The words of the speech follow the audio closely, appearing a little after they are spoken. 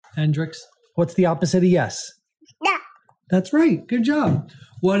Hendrix. What's the opposite of yes? No. That's right. Good job.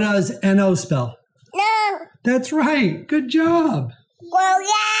 What does NO spell? No. That's right. Good job. Well,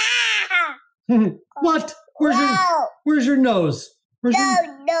 yeah. What? No. Where's your nose?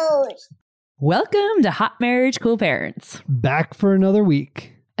 No nose. Welcome to Hot Marriage, Cool Parents. Back for another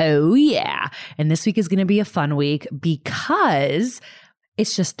week. Oh, yeah. And this week is going to be a fun week because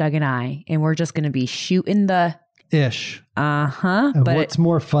it's just Doug and I, and we're just going to be shooting the... Ish. Uh-huh. And but what's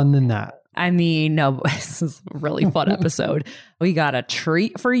more fun than that? I mean, no, this is a really fun episode. We got a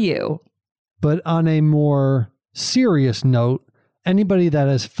treat for you. But on a more serious note, anybody that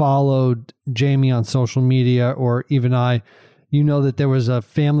has followed Jamie on social media or even I, you know that there was a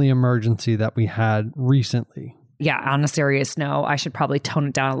family emergency that we had recently. Yeah, on a serious note, I should probably tone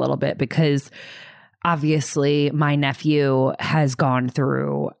it down a little bit because obviously my nephew has gone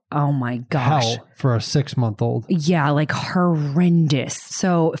through, oh my gosh. Hell for a 6-month-old. Yeah, like horrendous.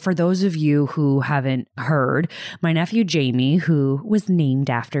 So for those of you who haven't heard, my nephew Jamie, who was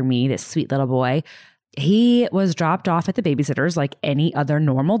named after me, this sweet little boy, he was dropped off at the babysitter's like any other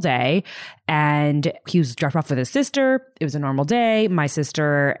normal day. And he was dropped off with his sister. It was a normal day. My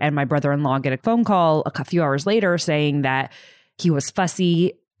sister and my brother-in-law get a phone call a few hours later saying that he was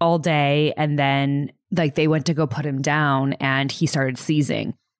fussy all day. And then like they went to go put him down and he started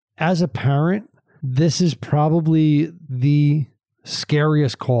seizing. As a parent, this is probably the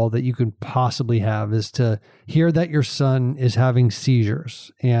scariest call that you could possibly have, is to hear that your son is having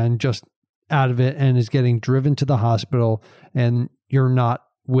seizures and just out of it and is getting driven to the hospital and you're not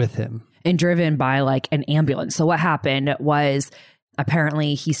with him. And driven by like an ambulance. So what happened was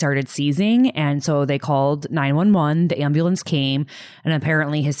apparently he started seizing, and so they called 911. The ambulance came, and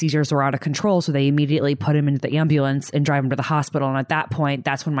apparently his seizures were out of control. So they immediately put him into the ambulance and drive him to the hospital. And at that point,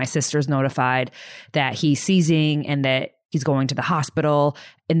 that's when my sister's notified that he's seizing and that he's going to the hospital.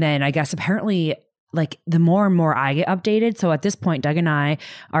 And then I guess apparently like the more and more I get updated. So at this point, Doug and I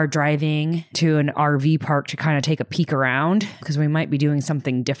are driving to an RV park to kind of take a peek around because we might be doing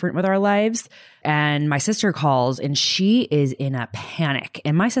something different with our lives. And my sister calls and she is in a panic.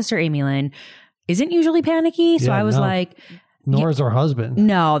 And my sister, Amy Lynn, isn't usually panicky. So I was like... Nor is her husband.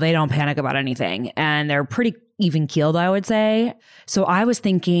 No, they don't panic about anything. And they're pretty even keeled, I would say. So I was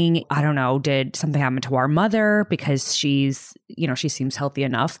thinking, I don't know, did something happen to our mother? Because she's, you know, she seems healthy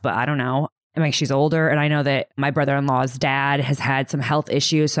enough, but I don't know. I mean, she's older, and I know that my brother-in-law's dad has had some health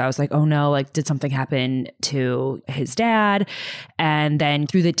issues. So I was like, oh no, like, did something happen to his dad? And then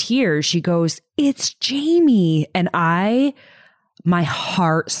through the tears, she goes, it's Jamie. And my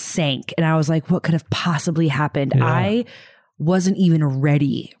heart sank. And I was like, what could have possibly happened? Yeah. I wasn't even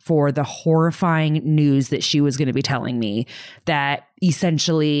ready for the horrifying news that she was going to be telling me, that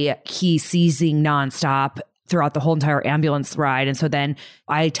essentially he's seizing nonstop throughout the whole entire ambulance ride. And so then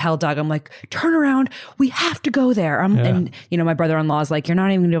I tell Doug, I'm like, turn around. We have to go there. And, you know, my brother-in-law is like, you're not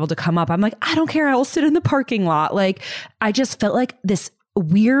even gonna be able to come up. I'm like, I don't care. I will sit in the parking lot. Like, I just felt like this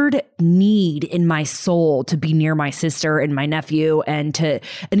weird need in my soul to be near my sister and my nephew, and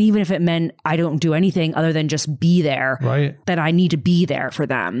even if it meant I don't do anything other than just be there, right, that I need to be there for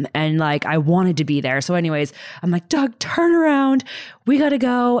them. And like, I wanted to be there. So anyways, I'm like, Doug, turn around. We got to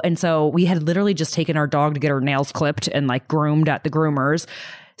go. And so we had literally just taken our dog to get her nails clipped and like groomed at the groomers.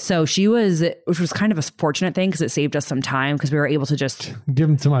 So which was kind of a fortunate thing because it saved us some time because we were able to just give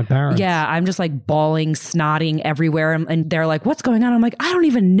them to my parents. Yeah, I'm just like bawling, snotting everywhere. And they're like, what's going on? I'm like, I don't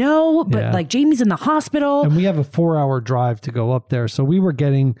even know. But like Jamie's in the hospital. And we have a 4-hour drive to go up there. So we were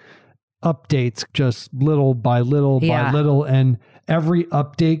getting updates just little by little by little. And every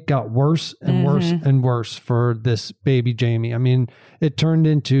update got worse and worse and worse for this baby Jamie. I mean, it turned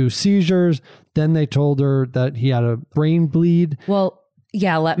into seizures. Then they told her that he had a brain bleed. Well,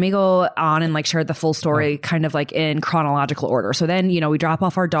 yeah, let me go on and like share the full story kind of like in chronological order. So then, you know, we drop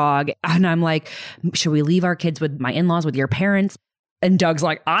off our dog and I'm like, should we leave our kids with my in-laws, with your parents? And Doug's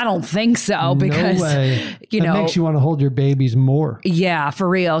like, I don't think so because, no way. You know, it makes you want to hold your babies more. Yeah, for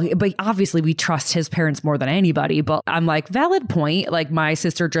real. But obviously we trust his parents more than anybody. But I'm like, valid point. Like my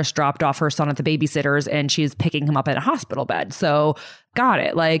sister just dropped off her son at the babysitter's and she's picking him up at a hospital bed. So got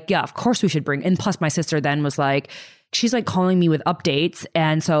it. Like, yeah, of course we should bring. And plus my sister then was like, she's like calling me with updates.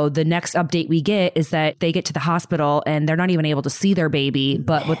 And so the next update we get is that they get to the hospital and they're not even able to see their baby.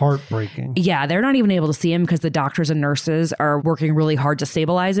 But heartbreaking. Yeah, they're not even able to see him because the doctors and nurses are working really hard to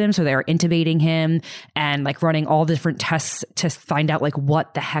stabilize him. So they're intubating him and like running all the different tests to find out like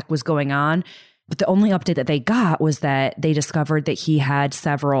what the heck was going on. But the only update that they got was that they discovered that he had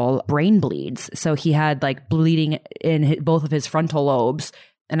several brain bleeds. So he had like bleeding in both of his frontal lobes.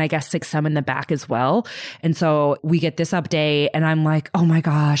 and I guess like some in the back as well. And so we get this update and I'm like, oh my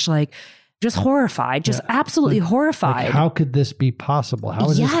gosh, like just horrified, just absolutely horrified. Like, how could this be possible? How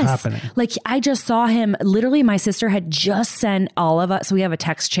is this happening? Like I just saw him, literally my sister had just sent all of us. So we have a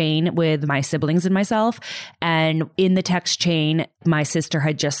text chain with my siblings and myself. And in the text chain, my sister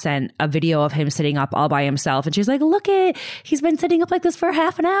had just sent a video of him sitting up all by himself. And she's like, look he's been sitting up like this for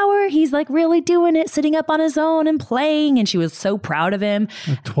half an hour. He's like really doing it, sitting up on his own and playing. And she was so proud of him.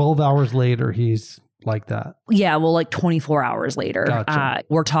 12 hours later, he's like that. Yeah, well, like 24 hours later, Gotcha.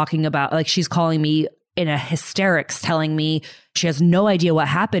 We're talking about, like, she's calling me in a hysterics, telling me she has no idea what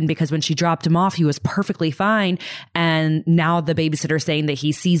happened because when she dropped him off, he was perfectly fine. And now the babysitter's saying that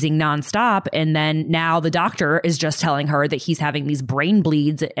he's seizing nonstop. And then now the doctor is just telling her that he's having these brain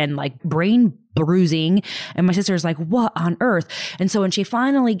bleeds and like brain bruising. And my sister's like, what on earth? And so when she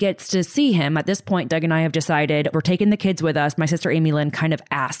finally gets to see him, at this point, Doug and I have decided we're taking the kids with us. My sister Amy Lynn kind of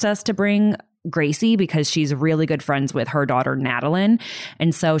asked us to bring Gracie because she's really good friends with her daughter, Natalie.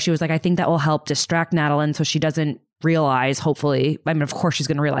 And so she was like, I think that will help distract Natalie so she doesn't realize, hopefully, I mean, of course she's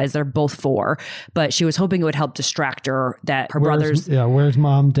going to realize they're both 4, but she was hoping it would help distract her that her brothers. Yeah. Where's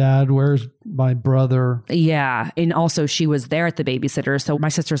mom, dad? Where's my brother? Yeah. And also she was there at the babysitter. So my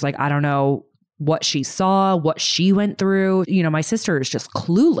sister's like, I don't know what she saw, what she went through. You know, my sister is just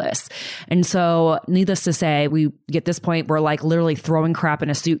clueless. And so needless to say, we get this point, we're like literally throwing crap in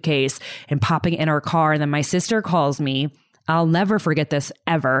a suitcase and popping it in our car. And then my sister calls me. I'll never forget this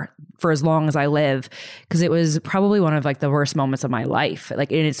ever for as long as I live, because it was probably one of like the worst moments of my life.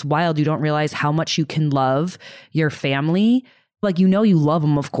 Like, and it's wild. You don't realize how much you can love your family. Like, you know, you love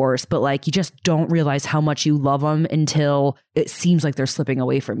them, of course, but like, you just don't realize how much you love them until it seems like they're slipping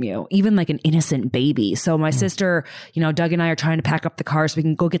away from you, even like an innocent baby. So my sister, you know, Doug and I are trying to pack up the car so we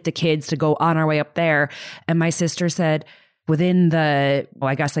can go get the kids to go on our way up there. And my sister said, within the,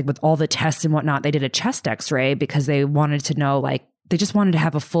 well, I guess like with all the tests and whatnot, they did a chest x-ray because they wanted to know, like, they just wanted to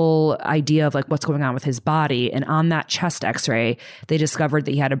have a full idea of like what's going on with his body. And on that chest x-ray, they discovered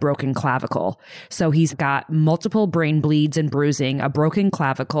that he had a broken clavicle. So he's got multiple brain bleeds and bruising, a broken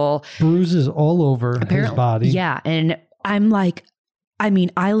clavicle. Bruises all over his body. Yeah. And I'm like, I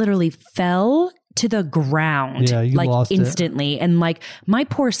mean, I literally fell to the ground, like instantly. And like my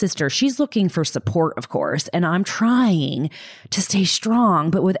poor sister, she's looking for support, of course. And I'm trying to stay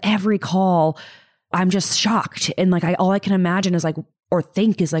strong. But with every call, I'm just shocked. And like, all I can imagine is like, or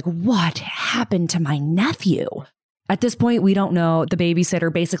think is like, what happened to my nephew? At this point, we don't know. The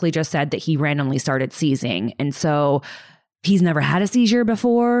babysitter basically just said that he randomly started seizing. And so he's never had a seizure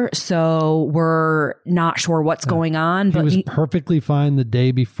before. So we're not sure what's going on. But he was perfectly fine the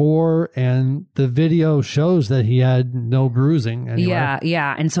day before. And the video shows that he had no bruising anywhere.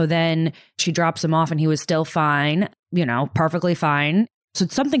 Yeah. And so then she drops him off and he was still fine, you know, perfectly fine. So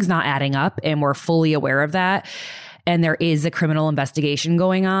something's not adding up and we're fully aware of that. And there is a criminal investigation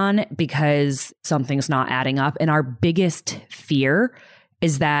going on because something's not adding up. And our biggest fear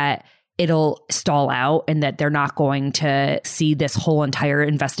is that it'll stall out and that they're not going to see this whole entire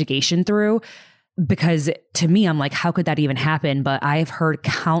investigation through. Because to me, I'm like, how could that even happen? But I've heard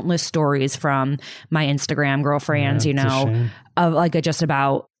countless stories from my Instagram girlfriends, you know, of like just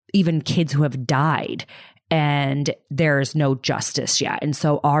about even kids who have died. And there's no justice yet. And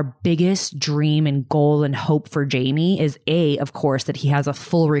so our biggest dream and goal and hope for Jamie is of course, that he has a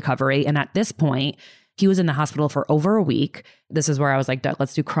full recovery. And at this point, he was in the hospital for over a week. This is where I was like,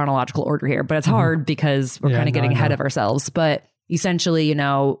 let's do chronological order here. But it's hard because we're kind of getting ahead of ourselves. But essentially, you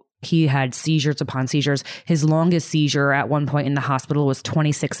know, he had seizures upon seizures. His longest seizure at one point in the hospital was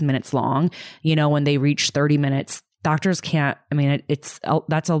 26 minutes long. You know, when they reached 30 minutes, doctors can't, I mean,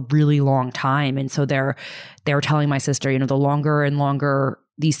 that's a really long time. And so they were telling my sister, you know, the longer and longer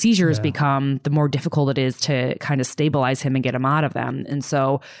these seizures become, the more difficult it is to kind of stabilize him and get him out of them. And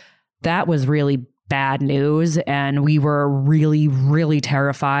so that was really bad news. And we were really, really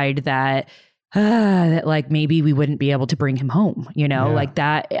terrified that like maybe we wouldn't be able to bring him home, you know, like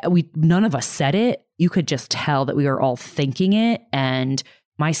that. None of us said it. You could just tell that we were all thinking it. And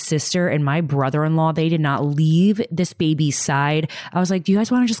my sister and my brother-in-law, they did not leave this baby's side. I was like, do you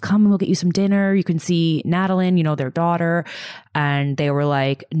guys want to just come and we'll get you some dinner? You can see Natalie, you know, their daughter. And they were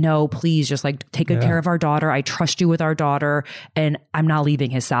like, no, please just like take good care of our daughter. I trust you with our daughter. And I'm not leaving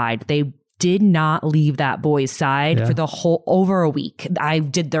his side. They did not leave that boy's side for the whole over a week. I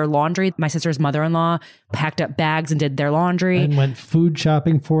did their laundry. My sister's mother-in-law packed up bags and did their laundry. And went food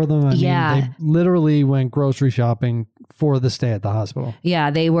shopping for them. I mean, they literally went grocery shopping for the stay at the hospital.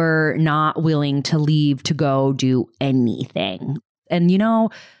 Yeah, they were not willing to leave to go do anything. And, you know,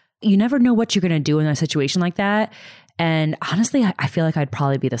 you never know what you're going to do in a situation like that. And honestly, I feel like I'd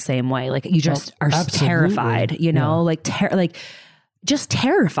probably be the same way. Like you just are absolutely. terrified, you know, like just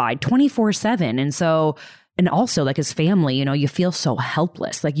terrified 24/7. And so, and also like his family, you know, you feel so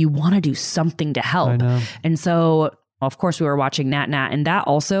helpless, like you want to do something to help. I know. And so of course we were watching Nat, and that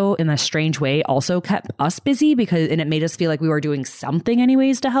also in a strange way also kept us busy and it made us feel like we were doing something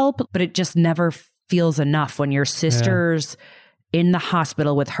anyways to help, but it just never feels enough when your sister's in the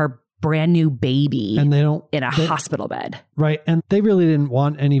hospital with her brand new baby and they don't in a hospital bed. Right. And they really didn't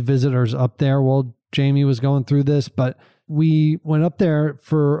want any visitors up there while Jamie was going through this, but we went up there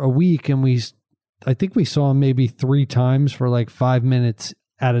for a week and I think we saw him maybe 3 times for like 5 minutes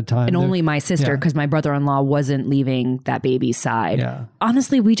at a time. And only my sister, because my brother-in-law wasn't leaving that baby's side. Yeah.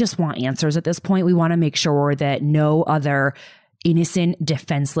 Honestly, we just want answers at this point. We want to make sure that no other innocent,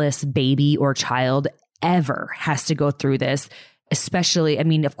 defenseless baby or child ever has to go through this. Especially, I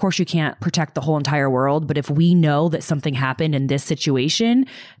mean, of course you can't protect the whole entire world, but if we know that something happened in this situation,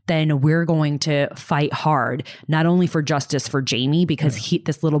 then we're going to fight hard, not only for justice for Jamie, because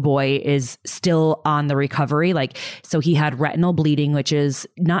this little boy is still on the recovery. Like, so he had retinal bleeding, which is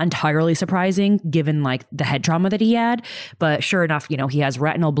not entirely surprising given like the head trauma that he had. But sure enough, you know, he has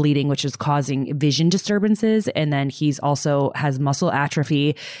retinal bleeding, which is causing vision disturbances. And then he's also has muscle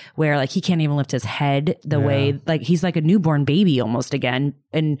atrophy where like he can't even lift his head the way, like he's like a newborn baby almost again.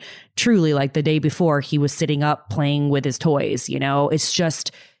 And truly, like the day before, he was sitting up playing with his toys, you know, it's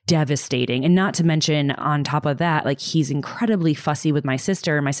just devastating. And not to mention on top of that, like he's incredibly fussy with my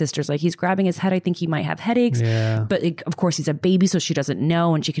sister. My sister's like, he's grabbing his head. I think he might have headaches. Yeah. But of course he's a baby, so she doesn't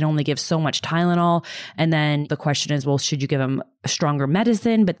know. And she can only give so much Tylenol. And then the question is, well, should you give him a stronger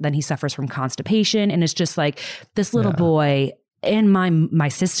medicine? But then he suffers from constipation. And it's just like this little boy and my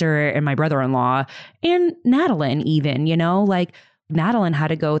sister and my brother-in-law and Natalie even, you know, like Natalie had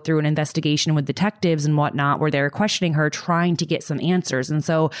to go through an investigation with detectives and whatnot where they're questioning her, trying to get some answers. And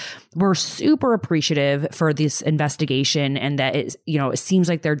so we're super appreciative for this investigation and that it's, you know, it seems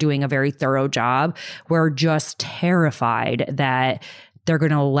like they're doing a very thorough job. We're just terrified that they're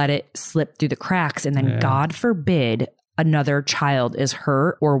going to let it slip through the cracks. And then God forbid another child is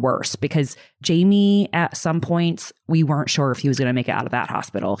hurt or worse, because Jamie at some points, we weren't sure if he was going to make it out of that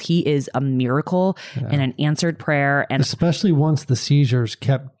hospital. He is a miracle and an answered prayer. And especially once the seizures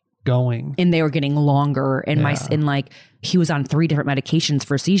kept going and they were getting longer and like he was on 3 different medications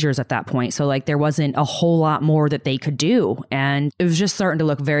for seizures at that point. So like there wasn't a whole lot more that they could do. And it was just starting to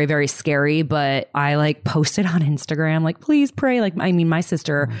look very, very scary. But I like posted on Instagram, like, please pray. Like, I mean, my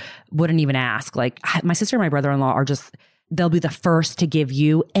sister wouldn't even ask. Like my sister and my brother-in-law are just, they'll be the first to give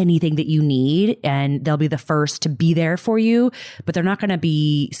you anything that you need and they'll be the first to be there for you, but they're not going to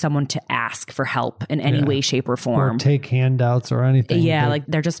be someone to ask for help in any way, shape or form. Or take handouts or anything. Yeah, like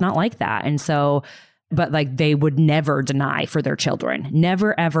they're just not like that. And so, but like they would never deny for their children.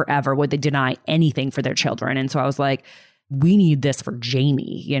 Never, ever, ever would they deny anything for their children. And so I was like, we need this for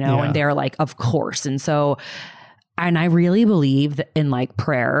Jamie, you know? And they're like, of course. And so, and I really believe in like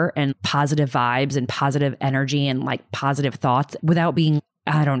prayer and positive vibes and positive energy and like positive thoughts without being,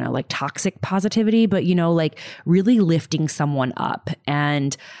 I don't know, like toxic positivity, but you know, like really lifting someone up.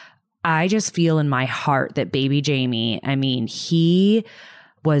 And I just feel in my heart that baby Jamie, I mean, he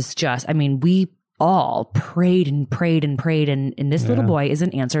was just, I mean, we all prayed and prayed and prayed. And this little boy is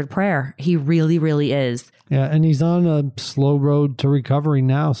an answered prayer. He really, really is. Yeah. And he's on a slow road to recovery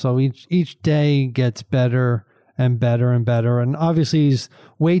now. So each day gets better and better and better. And obviously he's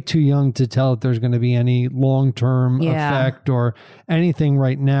way too young to tell if there's going to be any long-term effect or anything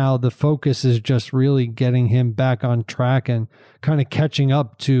right now. The focus is just really getting him back on track and kind of catching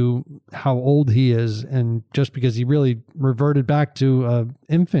up to how old he is. And just because he really reverted back to an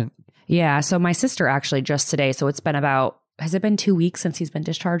infant. Yeah. So my sister actually just today, so it's been about, has it been 2 weeks since he's been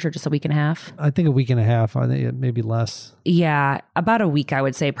discharged or just a week and a half? I think a week and a half. I think maybe less. Yeah, about a week, I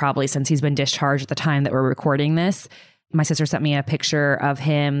would say, probably since he's been discharged at the time that we're recording this. My sister sent me a picture of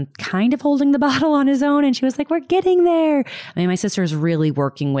him kind of holding the bottle on his own. And she was like, we're getting there. I mean, my sister's really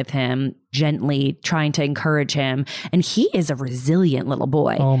working with him, gently trying to encourage him. And he is a resilient little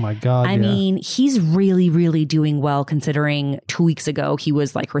boy. Oh my God. I mean, he's really, really doing well considering 2 weeks ago, he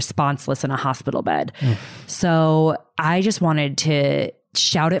was like responseless in a hospital bed. So I just wanted to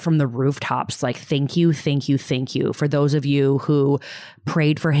shout it from the rooftops. Like, thank you, thank you, thank you for those of you who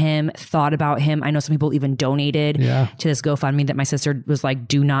prayed for him, thought about him. I know some people even donated to this GoFundMe that my sister was like,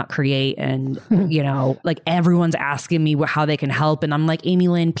 do not create. And, you know, like everyone's asking me how they can help. And I'm like, Amy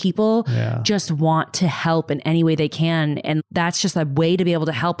Lynn, people just want to help in any way they can. And that's just a way to be able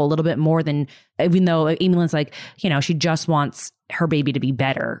to help a little bit more than, even though Amy Lynn's like, you know, she just wants her baby to be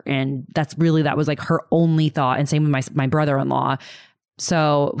better. And that was like her only thought. And same with my brother-in-law.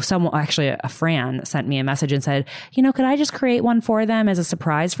 So someone, actually a Fran, sent me a message and said, you know, could I just create one for them as a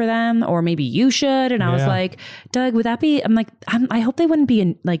surprise for them? Or maybe you should. And I was like, Doug, would that be, I'm like, I hope they wouldn't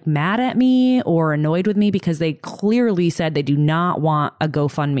be like mad at me or annoyed with me, because they clearly said they do not want a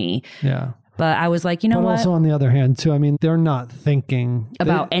GoFundMe. Yeah. But I was like, you know what? Also on the other hand, too, I mean, they're not thinking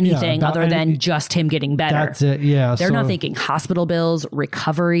about anything other than just him getting better. That's it. Yeah. They're not thinking hospital bills,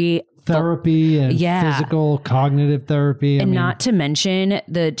 recovery, therapy, and physical, cognitive therapy. And not to mention,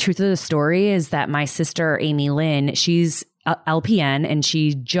 the truth of the story is that my sister, Amy Lynn, she's LPN and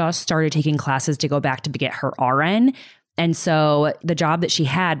she just started taking classes to go back to get her RN. And so the job that she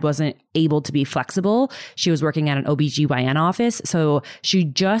had wasn't able to be flexible. She was working at an OBGYN office. So she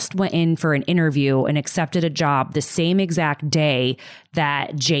just went in for an interview and accepted a job the same exact day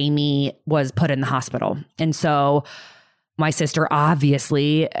that Jamie was put in the hospital. And so my sister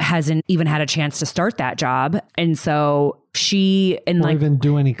obviously hasn't even had a chance to start that job. And so she even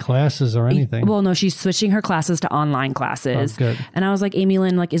do any classes or anything. Well, no, she's switching her classes to online classes. Oh, good. And I was like, Amy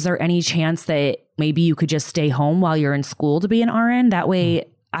Lynn, like, is there any chance that maybe you could just stay home while you're in school to be an RN? That way,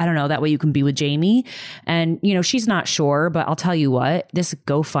 I don't know, that way you can be with Jamie. And, you know, she's not sure, but I'll tell you what, this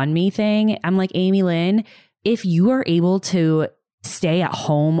GoFundMe thing, I'm like, Amy Lynn, if you are able to stay at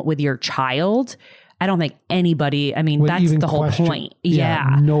home with your child, I don't think anybody, I mean, that's the whole point.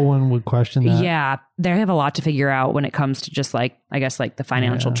 Yeah. No one would question that. Yeah. They have a lot to figure out when it comes to just like, I guess, like the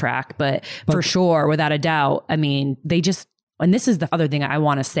financial track. But for sure, without a doubt, I mean, they just, and this is the other thing I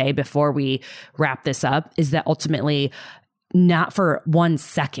want to say before we wrap this up, is that ultimately, not for 1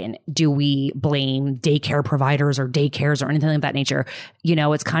 second do we blame daycare providers or daycares or anything like that nature. You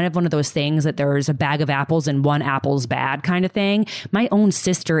know, it's kind of one of those things that there's a bag of apples and one apple's bad kind of thing. My own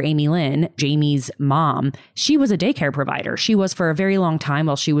sister, Amy Lynn, Jamie's mom, she was a daycare provider. She was for a very long time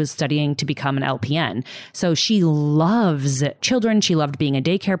while she was studying to become an LPN. So she loves children. She loved being a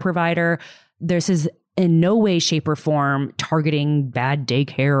daycare provider. This is in no way, shape, or form targeting bad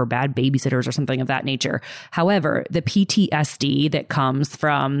daycare or bad babysitters or something of that nature. However, the PTSD that comes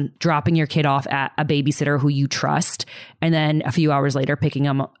from dropping your kid off at a babysitter who you trust, and then a few hours later picking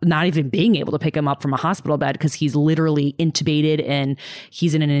him up, not even being able to pick him up from a hospital bed because he's literally intubated and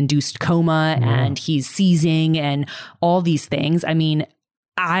he's in an induced coma and he's seizing and all these things. I mean,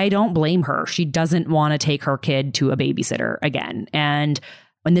 I don't blame her. She doesn't want to take her kid to a babysitter again. And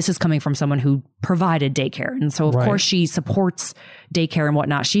this is coming from someone who provided daycare. And so, of course, she supports daycare and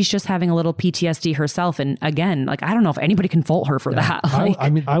whatnot. She's just having a little PTSD herself. And again, like, I don't know if anybody can fault her for that. Like,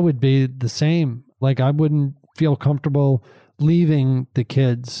 I mean, I would be the same. Like, I wouldn't feel comfortable leaving the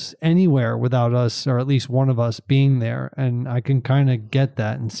kids anywhere without us, or at least one of us being there. And I can kind of get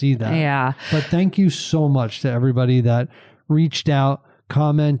that and see that. Yeah. But thank you so much to everybody that reached out,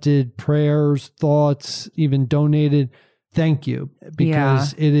 commented, prayers, thoughts, even donated. Thank you,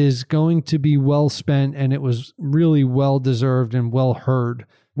 because it is going to be well spent, and it was really well deserved and well heard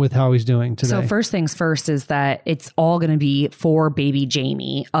with how he's doing today. So first things first is that it's all going to be for baby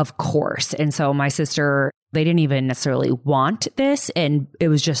Jamie, of course. And so my sister, they didn't even necessarily want this. And it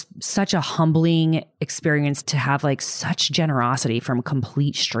was just such a humbling experience to have like such generosity from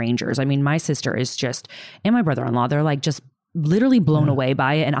complete strangers. I mean, my sister is just, and my brother-in-law, they're like just literally blown away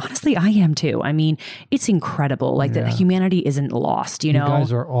by it. And honestly, I am too. I mean, it's incredible. Like that humanity isn't lost, you know? You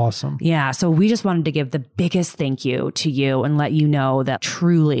guys are awesome. Yeah. So we just wanted to give the biggest thank you to you and let you know that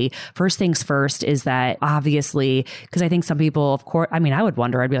truly, first things first is that obviously, because I think some people, of course, I mean, I would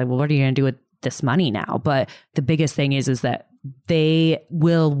wonder, I'd be like, well, what are you going to do with this money now? But the biggest thing is that they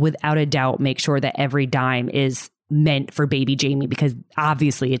will, without a doubt, make sure that every dime is meant for baby Jamie, because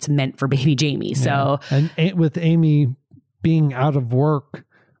obviously it's meant for baby Jamie. So, and with Amy being out of work,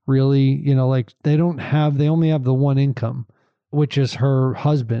 really, you know, like they only have the one income, which is her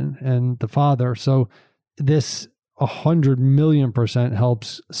husband and the father. So this 100 million%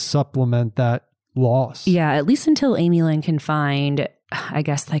 helps supplement that loss. Yeah, at least until Amy Lynn can find, I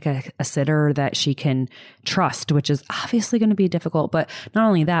guess, like a sitter that she can trust, which is obviously going to be difficult. But not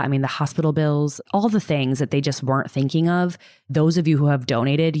only that, I mean, the hospital bills, all the things that they just weren't thinking of. Those of you who have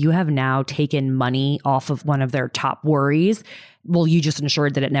donated, you have now taken money off of one of their top worries. well, you just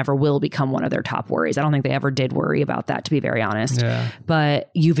ensured that it never will become one of their top worries. I don't think they ever did worry about that, to be very honest. Yeah.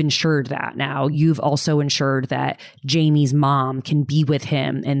 But you've ensured that now. You've also ensured that Jamie's mom can be with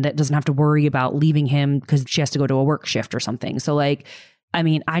him and that doesn't have to worry about leaving him because she has to go to a work shift or something. So like, I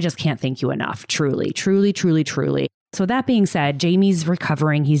mean, I just can't thank you enough. Truly, truly, truly, truly. So that being said, Jamie's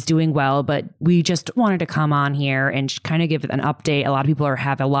recovering. He's doing well, but we just wanted to come on here and kind of give an update. A lot of people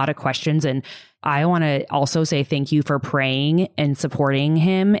have a lot of questions, and I want to also say thank you for praying and supporting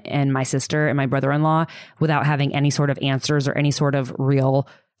him and my sister and my brother-in-law without having any sort of answers or any sort of real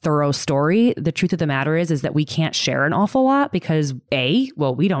thorough story. The truth of the matter is that we can't share an awful lot because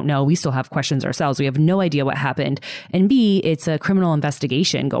we don't know. We still have questions ourselves. We have no idea what happened. And B, it's a criminal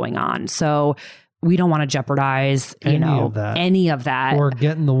investigation going on. So we don't want to jeopardize, any of that. Or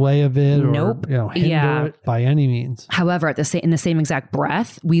get in the way of it. Nope. Or, hinder it by any means. However, in the same exact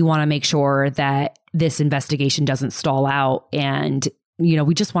breath, we want to make sure that this investigation doesn't stall out. And,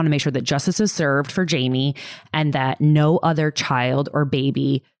 we just want to make sure that justice is served for Jamie and that no other child or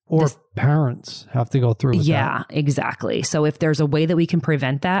baby or parents have to go through with that. Exactly. So if there's a way that we can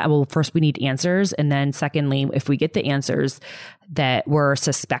prevent that, well, first we need answers. And then secondly, if we get the answers that we're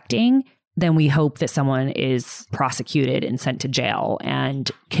suspecting, then we hope that someone is prosecuted and sent to jail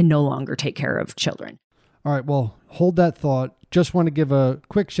and can no longer take care of children. All right. Well, hold that thought. Just want to give a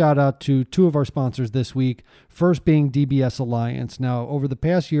quick shout out to two of our sponsors this week. First being DBS Alliance. Now, over the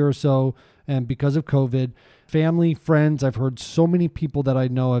past year or so, and because of COVID, family, friends, I've heard so many people that I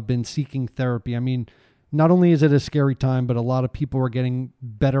know have been seeking therapy. I mean, not only is it a scary time, but a lot of people are getting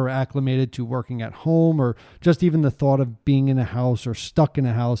better acclimated to working at home or just even the thought of being in a house or stuck in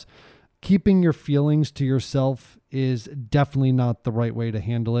a house. Keeping your feelings to yourself is definitely not the right way to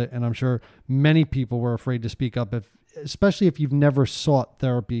handle it. And I'm sure many people were afraid to speak up, especially if you've never sought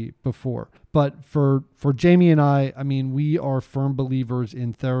therapy before. But for Jamie and I mean, we are firm believers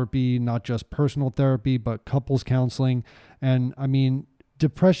in therapy, not just personal therapy, but couples counseling. And I mean,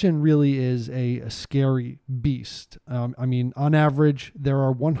 depression really is a scary beast. I mean, on average, there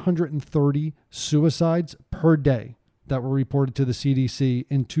are 130 suicides per day that were reported to the CDC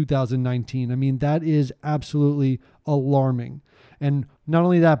in 2019. I mean, that is absolutely alarming. And not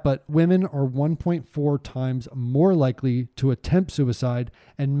only that, but women are 1.4 times more likely to attempt suicide,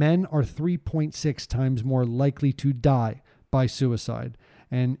 and men are 3.6 times more likely to die by suicide.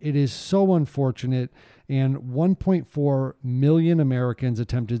 And it is so unfortunate. And 1.4 million Americans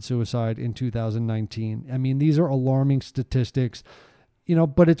attempted suicide in 2019. I mean, these are alarming statistics.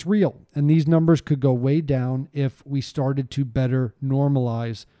 But it's real. And these numbers could go way down if we started to better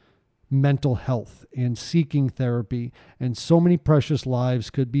normalize mental health and seeking therapy. And so many precious lives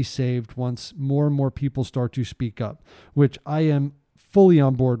could be saved once more and more people start to speak up, which I am fully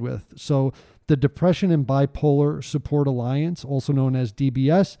on board with. So the Depression and Bipolar Support Alliance, also known as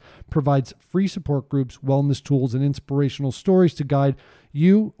DBS, provides free support groups, wellness tools, and inspirational stories to guide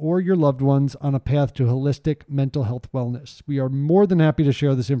you or your loved ones on a path to holistic mental health wellness. We are more than happy to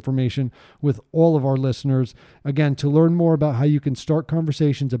share this information with all of our listeners. Again, to learn more about how you can start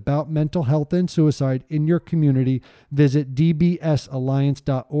conversations about mental health and suicide in your community, visit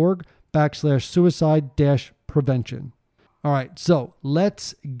dbsalliance.org/suicide-prevention. All right, so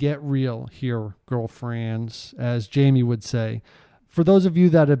let's get real here, girlfriends, as Jamie would say. For those of you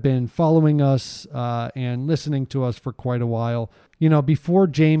that have been following us and listening to us for quite a while, before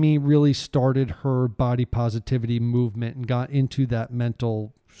Jamie really started her body positivity movement and got into that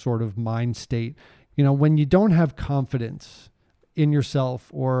mental sort of mind state, when you don't have confidence in yourself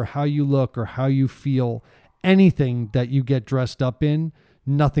or how you look or how you feel, anything that you get dressed up in,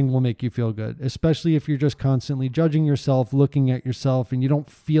 nothing will make you feel good, especially if you're just constantly judging yourself, looking at yourself, and you don't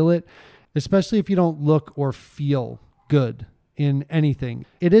feel it, especially if you don't look or feel good in anything.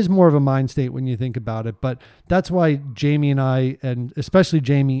 It is more of a mind state when you think about it, but that's why Jamie and I, and especially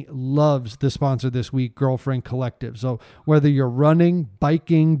Jamie, loves the sponsor this week, Girlfriend Collective. So whether you're running,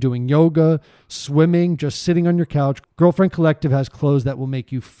 biking, doing yoga, swimming, just sitting on your couch, Girlfriend Collective has clothes that will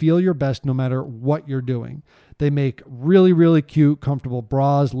make you feel your best no matter what you're doing. They make really, really cute, comfortable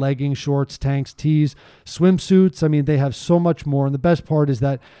bras, leggings, shorts, tanks, tees, swimsuits. I mean, they have so much more. And the best part is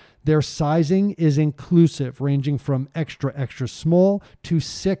that their sizing is inclusive, ranging from extra, extra small to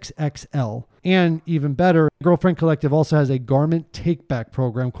 6XL. And even better, Girlfriend Collective also has a garment take-back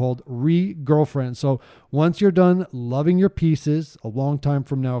program called Re-Girlfriend. So once you're done loving your pieces, a long time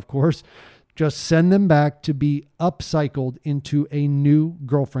from now, of course, just send them back to be upcycled into a new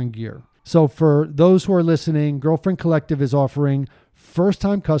girlfriend gear. So for those who are listening, Girlfriend Collective is offering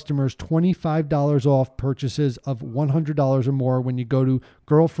First-time customers $25 off purchases of $100 or more when you go to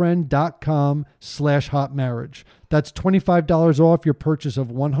girlfriend.com/hotmarriage. That's $25 off your purchase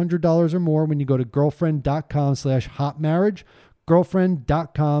of $100 or more when you go to girlfriend.com/hotmarriage,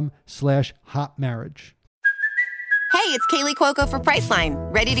 girlfriend.com/hotmarriage. Hey, it's Kaylee Cuoco for Priceline.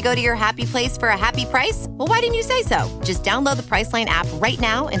 Ready to go to your happy place for a happy price? Well, why didn't you say so? Just download the Priceline app right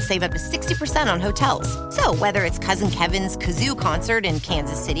now and save up to 60% on hotels. So whether it's Cousin Kevin's Kazoo Concert in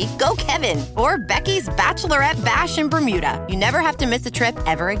Kansas City, go Kevin, or Becky's Bachelorette Bash in Bermuda, you never have to miss a trip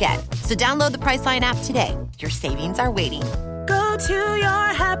ever again. So download the Priceline app today. Your savings are waiting. Go to your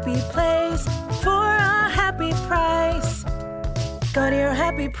happy place for a happy price. Go to your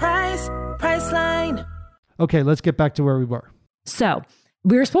happy price, Priceline. Okay, let's get back to where we were. So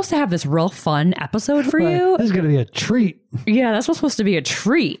we were supposed to have this real fun episode for you. This is going to be a treat. Yeah, that's supposed to be a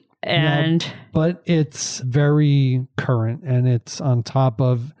treat. And but it's very current, and it's on top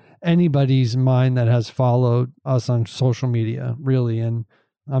of anybody's mind that has followed us on social media, really. And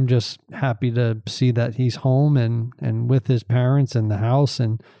I'm just happy to see that he's home and with his parents in the house,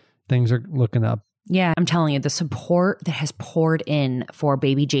 and things are looking up. yeah, I'm telling you, the support that has poured in for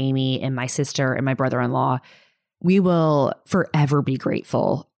baby Jamie and my sister and my brother-in-law, we will forever be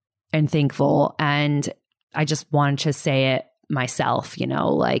grateful and thankful. And I just wanted to say it myself,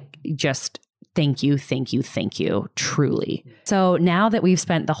 like just thank you, truly. So now that we've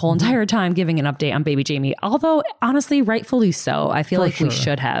spent the whole entire time giving an update on baby Jamie, although honestly, rightfully so, I feel like we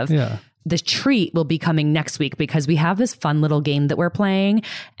should have. Yeah. The treat will be coming next week because we have this fun little game that we're playing,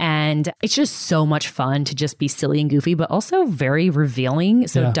 and it's just so much fun to just be silly and goofy, but also very revealing.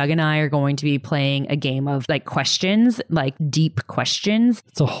 So Doug and I are going to be playing a game of like questions, like deep questions.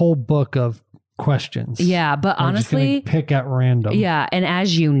 It's a whole book of questions. Yeah, but I'm honestly, just gonna pick at random. Yeah, and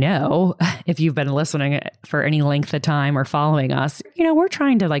as you know, if you've been listening for any length of time or following us, we're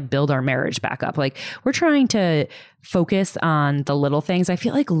trying to like build our marriage back up. Like we're trying to focus on the little things. I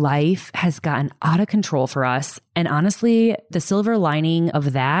feel like life has gotten out of control for us, and honestly, the silver lining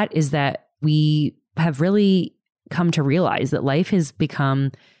of that is that we have really come to realize that life has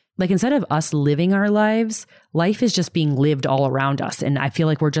become like, instead of us living our lives, life is just being lived all around us. And I feel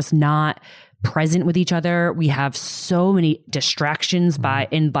like we're just not present with each other. We have so many distractions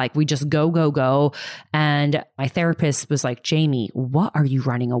and like we just go. And my therapist was like, Jamie, what are you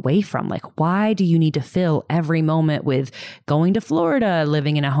running away from? Like, why do you need to fill every moment with going to Florida,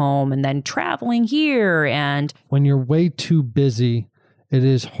 living in a home, and then traveling here? And when you're way too busy, it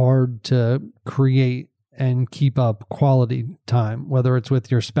is hard to create and keep up quality time, whether it's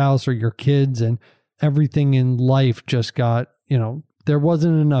with your spouse or your kids, and everything in life just got, there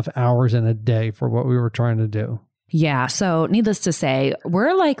wasn't enough hours in a day for what we were trying to do. Yeah. So needless to say,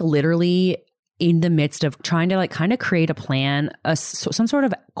 we're like literally in the midst of trying to like kind of create a plan, some sort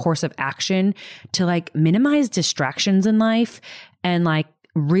of course of action to like minimize distractions in life and like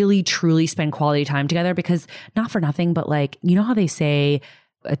really truly spend quality time together. Because not for nothing, but like, how they say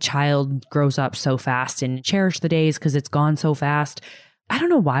a child grows up so fast, and cherish the days because it's gone so fast. I don't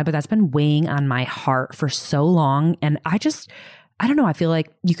know why, but that's been weighing on my heart for so long. And I don't know. I feel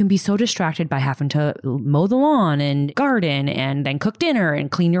like you can be so distracted by having to mow the lawn and garden and then cook dinner and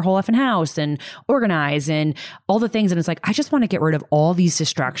clean your whole effing house and organize and all the things. And it's like, I just want to get rid of all these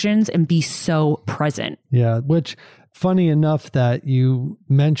distractions and be so present. Yeah. Which, funny enough that you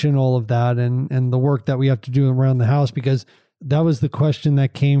mention all of that and the work that we have to do around the house, because that was the question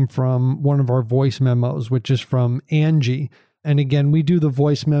that came from one of our voice memos, which is from Angie. And again, we do the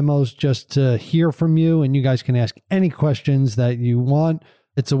voice memos just to hear from you, and you guys can ask any questions that you want.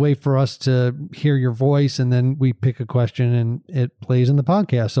 It's a way for us to hear your voice, and then we pick a question and it plays in the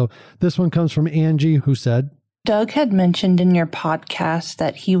podcast. So this one comes from Angie, who said, Doug had mentioned in your podcast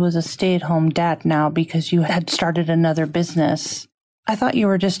that he was a stay-at-home dad now because you had started another business. I thought you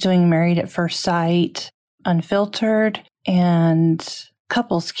were just doing Married at First Sight, Unfiltered, and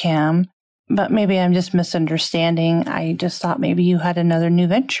Couples Cam. But maybe I'm just misunderstanding. I just thought maybe you had another new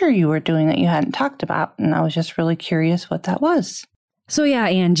venture you were doing that you hadn't talked about. And I was just really curious what that was. So yeah,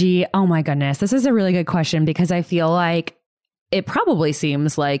 Angie, oh my goodness. This is a really good question because I feel like it probably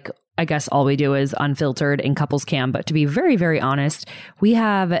seems like, I guess all we do is Unfiltered and Couples Cam. But to be very, very honest, we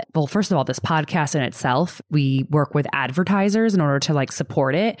have, well, first of all, this podcast in itself, we work with advertisers in order to like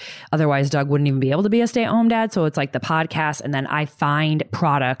support it. Otherwise, Doug wouldn't even be able to be a stay-at-home dad. So it's like the podcast. And then I find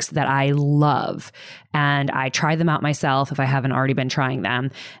products that I love and I try them out myself if I haven't already been trying them.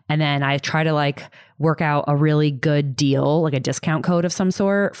 And then I try to like work out a really good deal, like a discount code of some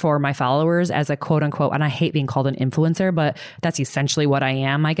sort for my followers as a quote unquote, and I hate being called an influencer, but that's essentially what I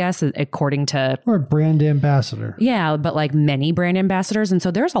am, I guess, according to... Or a brand ambassador. Yeah, but like many brand ambassadors. And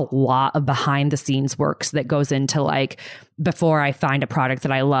so there's a lot of behind the scenes works that goes into like, before I find a product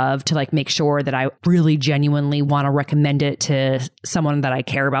that I love, to like make sure that I really genuinely want to recommend it to someone that I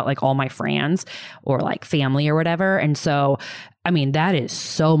care about, like all my friends or like family or whatever. And so, I mean, that is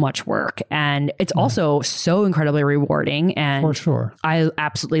so much work, and it's also so incredibly rewarding. And for sure, I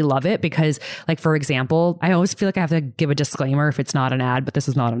absolutely love it because, like, for example, I always feel like I have to give a disclaimer if it's not an ad, but this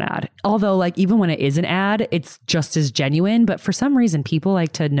is not an ad. Although, like, even when it is an ad, it's just as genuine. But for some reason, people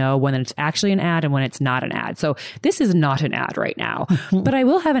like to know when it's actually an ad and when it's not an ad. So this is not an ad right now, but I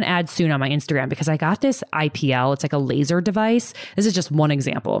will have an ad soon on my Instagram because I got this IPL. It's like a laser device. This is just one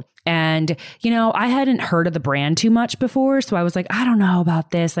example. And, you know, I hadn't heard of the brand too much before. So I was like, I don't know about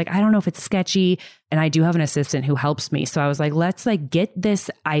this. Like, I don't know if it's sketchy. And I do have an assistant who helps me. So I was like, let's like get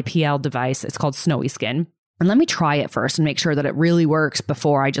this IPL device. It's called Snowy Skin. And let me try it first and make sure that it really works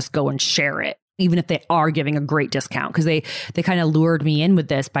before I just go and share it, even if they are giving a great discount. Because they kind of lured me in with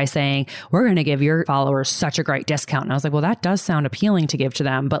this by saying, we're going to give your followers such a great discount. And I was like, well, that does sound appealing to give to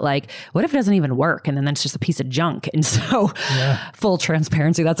them. But like, what if it doesn't even work? And then it's just a piece of junk. And so full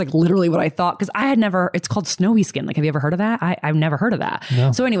transparency, that's like literally what I thought. Because I had never, it's called Snowy Skin. Like, have you ever heard of that? I've never heard of that.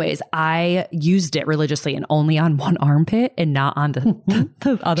 No. So anyways, I used it religiously and only on one armpit and not on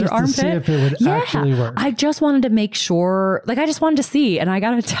the other just armpit. To see if it would actually work. I just wanted to make sure, like, I just wanted to see. And I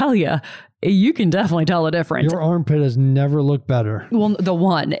got to tell you, you can definitely tell the difference. Your armpit has never looked better. Well, the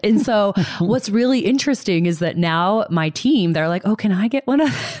one. And so what's really interesting is that now my team, they're like, oh, can I get one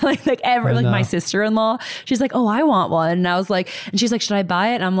of like my sister-in-law? She's like, oh, I want one. And I was like, and she's like, should I buy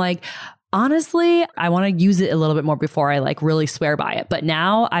it? And I'm like, honestly, I want to use it a little bit more before I like really swear by it. But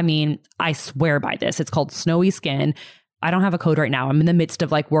now, I mean, I swear by this. It's called Snowy Skin. I don't have a code right now. I'm in the midst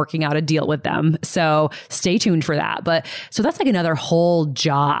of like working out a deal with them. So stay tuned for that. But so that's like another whole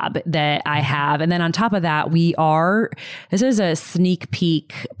job that I have. And then on top of that, this is a sneak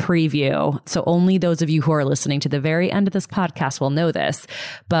peek preview. So only those of you who are listening to the very end of this podcast will know this,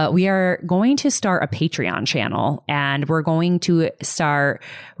 but we are going to start a Patreon channel, and we're going to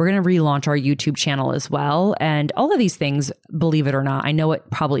relaunch our YouTube channel as well. And all of these things, believe it or not, I know it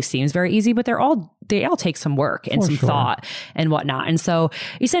probably seems very easy, but they all take some work and some thought and whatnot. And so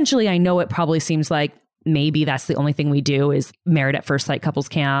essentially, I know it probably seems like maybe that's the only thing we do is Married at First Sight Couples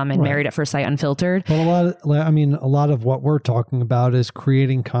Cam and Married at First Sight Unfiltered. But a lot of what we're talking about is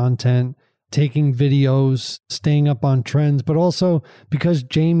creating content, taking videos, staying up on trends, but also because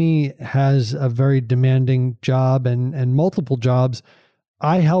Jamie has a very demanding job and multiple jobs,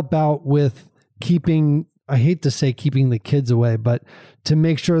 I help out with keeping the kids away, but to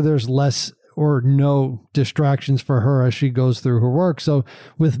make sure there's less or no distractions for her as she goes through her work. So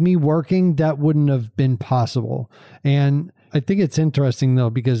with me working, that wouldn't have been possible. And I think it's interesting though,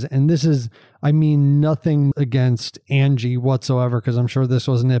 because, and this is, I mean, nothing against Angie whatsoever, because I'm sure this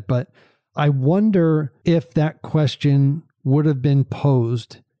wasn't it, but I wonder if that question would have been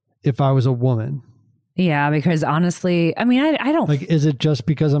posed if I was a woman. Yeah, because honestly, I mean, I don't... Like, is it just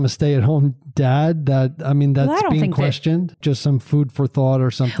because I'm a stay-at-home dad that's being questioned? Just some food for thought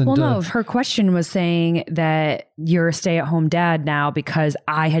or something? Well, no, her question was saying that you're a stay-at-home dad now because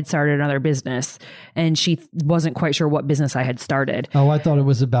I had started another business, and she wasn't quite sure what business I had started. Oh, I thought it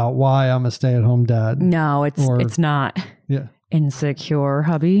was about why I'm a stay-at-home dad. No, it's not. Yeah. Insecure,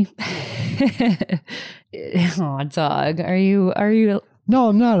 hubby. Oh, dog. Are you... No,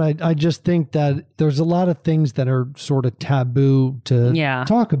 I'm not. I just think that there's a lot of things that are sort of taboo to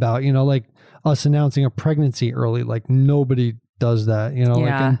talk about, you know, like us announcing a pregnancy early, like nobody does that, you know,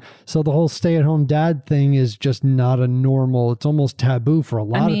 like, and so the whole stay-at-home dad thing is just not it's almost taboo for a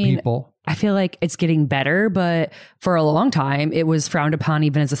lot of people. I feel like it's getting better, but for a long time, it was frowned upon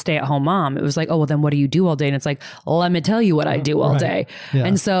even as a stay-at-home mom. It was like, oh, well, then what do you do all day? And it's like, let me tell you what I do all day. Yeah.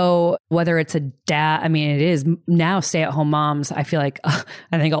 And so whether it's a dad, I mean, it is now stay-at-home moms. I feel like, I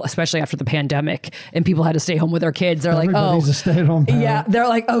think especially after the pandemic and people had to stay home with their kids, they're Everybody's a stay-at-home parent. Yeah. They're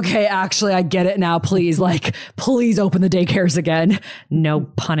like, okay, actually, I get it now. Please, please open the daycares again. No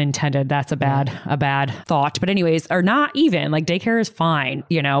pun intended. That's a bad thought. But anyways, or not even, like, daycare is fine,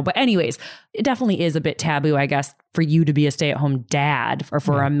 you know, but anyways, it definitely is a bit taboo, I guess, for you to be a stay-at-home dad or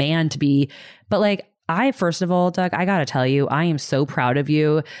for a man to be. But like, First of all, Doug, I got to tell you, I am so proud of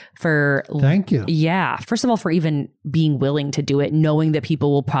you for. Thank you. Yeah. First of all, for even being willing to do it, knowing that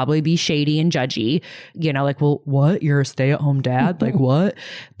people will probably be shady and judgy, you know, like, well, what? You're a stay-at-home dad? Like what?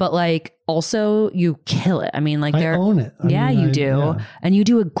 But like, also you kill it. I mean, like I own it. You do. Yeah. And you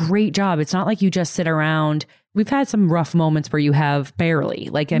do a great job. It's not like you just sit around. We've had some rough moments where you have barely.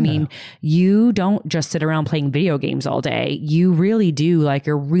 Like, I mean, you don't just sit around playing video games all day. You really do. Like,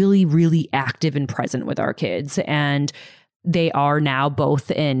 you're really, really active and present with our kids. And they are now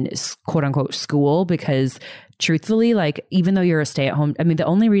both in quote unquote school because truthfully, like, even though you're a stay-at-home, I mean, the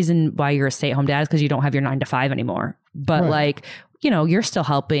only reason why you're a stay-at-home dad is because you don't have your 9 to 5 anymore. But like, you know, you're still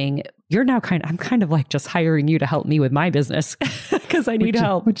helping. You're now I'm kind of like just hiring you to help me with my business because I need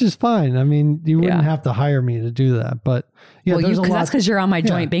help. Which is fine. I mean, you wouldn't have to hire me to do that. But yeah, well, that's because you're on my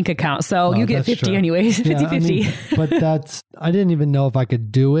joint bank account. So you get 50 anyways, 50-50. I mean, but I didn't even know if I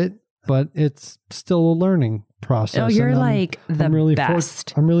could do it, but it's still a learning process. Oh, you're like the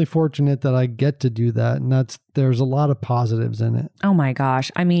best. I'm really fortunate that I get to do that. And there's a lot of positives in it. Oh my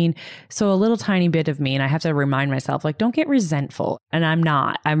gosh. I mean, so a little tiny bit of me, and I have to remind myself, like, don't get resentful. And I'm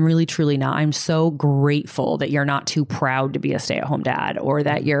not. I'm really, truly not. I'm so grateful that you're not too proud to be a stay-at-home dad, or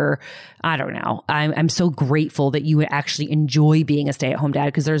that you're, I don't know. I'm so grateful that you actually enjoy being a stay-at-home dad,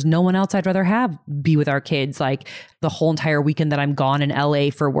 because there's no one else I'd rather be with our kids. Like the whole entire weekend that I'm gone in LA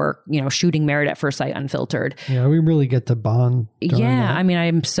for work, you know, shooting Married at First Sight Unfiltered. Yeah, we really get to bond. Yeah, that. I mean,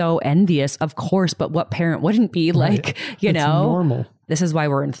 I'm so envious, of course, but what parent wouldn't be? Like, you know, normal. This is why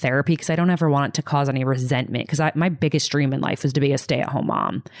we're in therapy, because I don't ever want it to cause any resentment, because my biggest dream in life is to be a stay-at-home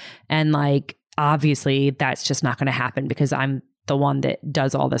mom. And like, obviously that's just not going to happen because I'm the one that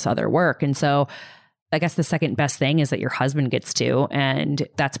does all this other work. And so I guess the second best thing is that your husband gets to, and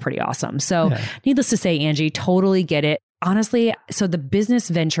that's pretty awesome. So needless to say, Angie, totally get it. Honestly, so the business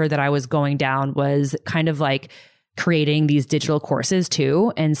venture that I was going down was kind of like creating these digital courses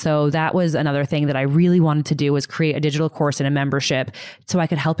too. And so that was another thing that I really wanted to do, was create a digital course and a membership so I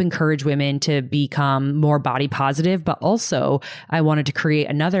could help encourage women to become more body positive. But also I wanted to create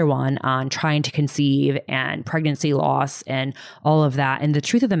another one on trying to conceive and pregnancy loss and all of that. And the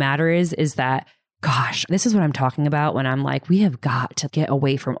truth of the matter is that, gosh, this is what I'm talking about when I'm like, we have got to get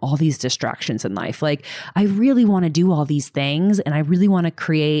away from all these distractions in life. Like, I really want to do all these things, and I really want to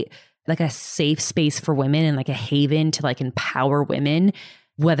create like a safe space for women and like a haven to like empower women,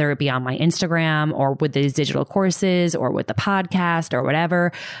 whether it be on my Instagram or with these digital courses or with the podcast or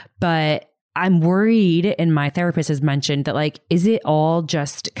whatever. But I'm worried, and my therapist has mentioned that, like, is it all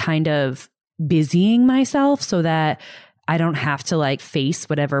just kind of busying myself so that I don't have to like face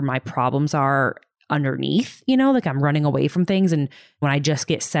whatever my problems are underneath, you know, like I'm running away from things. And when I just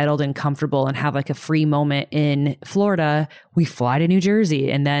get settled and comfortable and have like a free moment in Florida, we fly to New Jersey.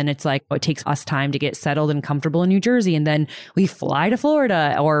 And then it's like, it takes us time to get settled and comfortable in New Jersey. And then we fly to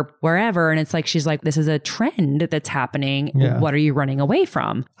Florida or wherever. And it's like, she's like, this is a trend that's happening. Yeah. What are you running away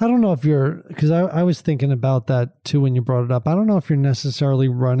from? I don't know if because I was thinking about that too when you brought it up. I don't know if you're necessarily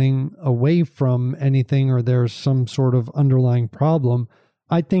running away from anything or there's some sort of underlying problem.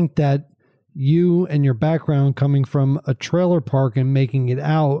 I think that you and your background coming from a trailer park and making it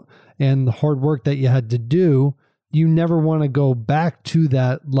out and the hard work that you had to do, you never want to go back to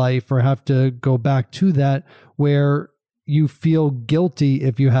that life or have to go back to that where you feel guilty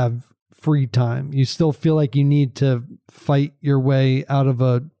if you have free time. You still feel like you need to fight your way out of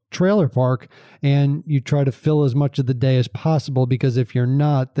a trailer park, and you try to fill as much of the day as possible, because if you're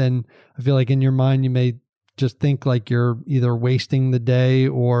not, then I feel like in your mind you may just think like you're either wasting the day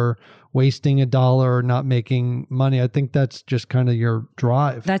or wasting $1 or not making money. I think that's just kind of your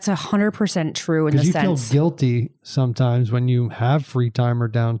drive. That's 100% true in the sense. You feel guilty sometimes when you have free time or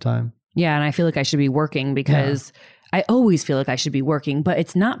downtime. Yeah. And I feel like I should be working because I always feel like I should be working, but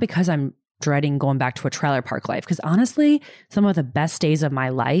it's not because I'm dreading going back to a trailer park life. Because honestly, some of the best days of my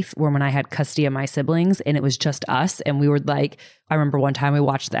life were when I had custody of my siblings and it was just us. And we were like, I remember one time we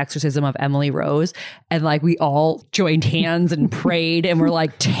watched The Exorcism of Emily Rose, and like we all joined hands and prayed and were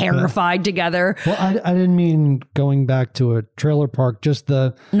like terrified together. Well, I didn't mean going back to a trailer park, just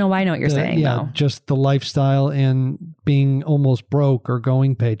the... No, I know what you're saying. Yeah, though. Just the lifestyle and being almost broke or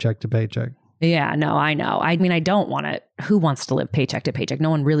going paycheck to paycheck. Yeah, no, I know. I mean, I don't want to, who wants to live paycheck to paycheck? No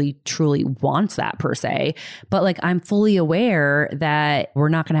one really truly wants that per se. But like, I'm fully aware that we're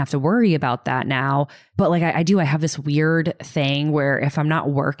not going to have to worry about that now. But like, I have this weird thing where if I'm not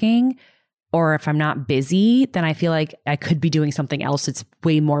working or if I'm not busy, then I feel like I could be doing something else that's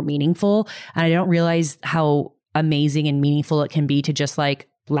way more meaningful. And I don't realize how amazing and meaningful it can be to just like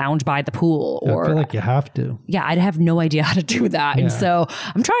lounge by the pool or I feel like you have to. Yeah, I'd have no idea how to do that. Yeah. And so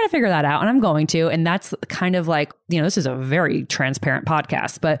I'm trying to figure that out and I'm going to. And that's kind of like, this is a very transparent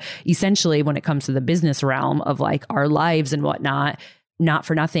podcast, but essentially when it comes to the business realm of like our lives and whatnot, not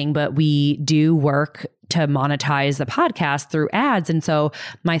for nothing, but we do work to monetize the podcast through ads. And so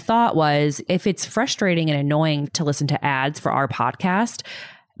my thought was, if it's frustrating and annoying to listen to ads for our podcast,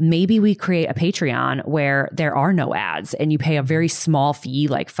 maybe we create a Patreon where there are no ads and you pay a very small fee,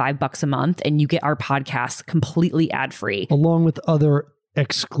 like $5 a month, and you get our podcast completely ad free. Along with other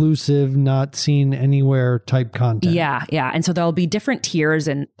exclusive, not seen anywhere type content. Yeah. And so there'll be different tiers.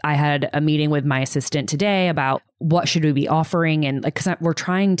 And I had a meeting with my assistant today about what should we be offering. And like, because we're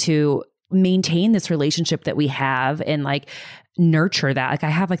trying to maintain this relationship that we have and like nurture that. Like I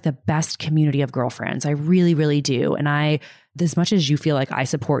have like the best community of girlfriends. I really, really do. And as much as you feel like I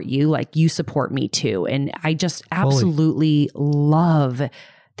support you, like you support me too. And I just absolutely love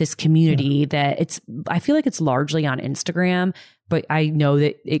this community that I feel like it's largely on Instagram, but I know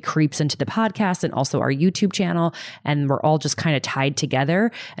that it creeps into the podcast and also our YouTube channel, and we're all just kind of tied together.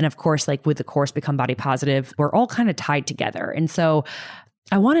 And of course, like with the course Become Body Positive, we're all kind of tied together. And so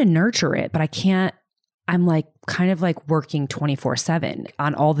I want to nurture it, but I can't. I'm like kind of like working 24/7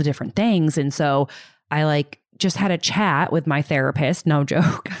 on all the different things. And so I like just had a chat with my therapist. No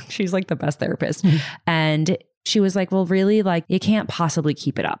joke. She's like the best therapist. And she was like, well, really, like you can't possibly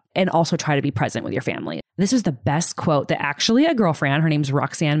keep it up and also try to be present with your family. This was the best quote that actually a girlfriend, her name's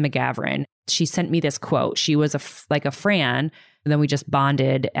Roxanne McGavran. She sent me this quote. She was like a Fran. And then we just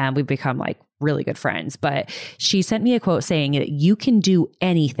bonded and we've become like really good friends. But she sent me a quote saying that you can do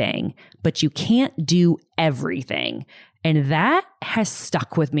anything, but you can't do everything. And that has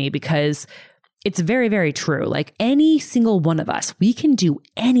stuck with me because it's very, very true. Like any single one of us, we can do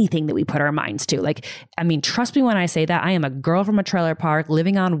anything that we put our minds to. Like, I mean, trust me when I say that. I am a girl from a trailer park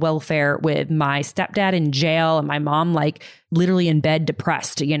living on welfare with my stepdad in jail and my mom like literally in bed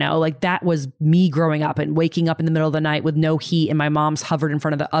depressed, like that was me growing up and waking up in the middle of the night with no heat and my mom's hovered in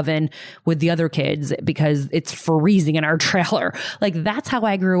front of the oven with the other kids because it's freezing in our trailer. Like that's how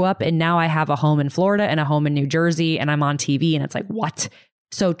I grew up. And now I have a home in Florida and a home in New Jersey and I'm on TV and it's like, what?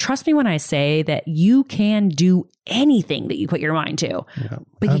 So trust me when I say that you can do anything that you put your mind to,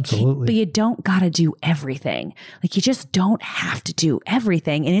 but absolutely. You don't got to do everything. Like you just don't have to do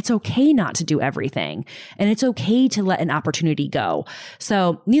everything, and it's okay not to do everything, and it's okay to let an opportunity go.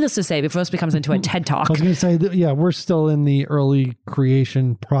 So needless to say, before this becomes into a TED Talk, I was going to say, we're still in the early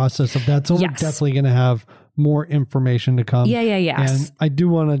creation process of that. So we're definitely going to have more information to come. Yes. And I do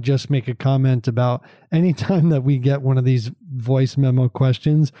want to just make a comment about anytime that we get one of these voice memo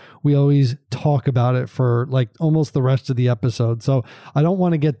questions, we always talk about it for like almost the rest of the episode. So I don't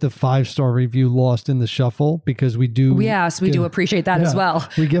want to get the 5-star review lost in the shuffle because we do. Yes, we do appreciate that as well.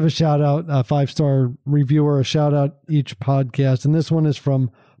 We give a shout out, a 5-star reviewer, a shout out each podcast. And this one is from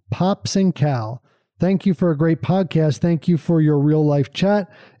Pops and Cal. Thank you for a great podcast. Thank you for your real life chat.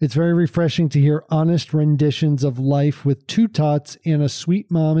 It's very refreshing to hear honest renditions of life with 2 tots and a sweet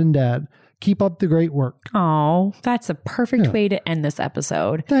mom and dad. Keep up the great work. Oh, that's a perfect way to end this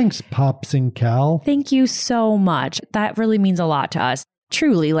episode. Thanks, Pops and Cal. Thank you so much. That really means a lot to us.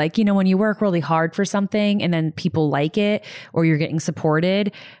 Truly, like, when you work really hard for something and then people like it or you're getting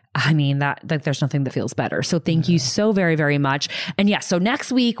supported, I mean, that there's nothing that feels better. So thank you so very, very much. And so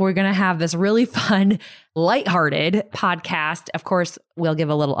next week, we're going to have this really fun, lighthearted podcast. Of course, we'll give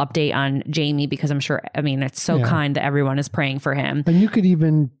a little update on Jamie because I'm sure, it's so kind that everyone is praying for him. And you could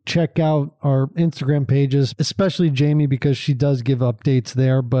even check out our Instagram pages, especially Jamie, because she does give updates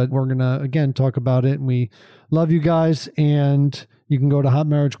there. But we're going to, again, talk about it. And we love you guys. And you can go to Hot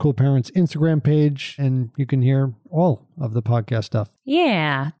Marriage Cool Parents Instagram page and you can hear all of the podcast stuff.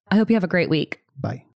 Yeah. I hope you have a great week. Bye.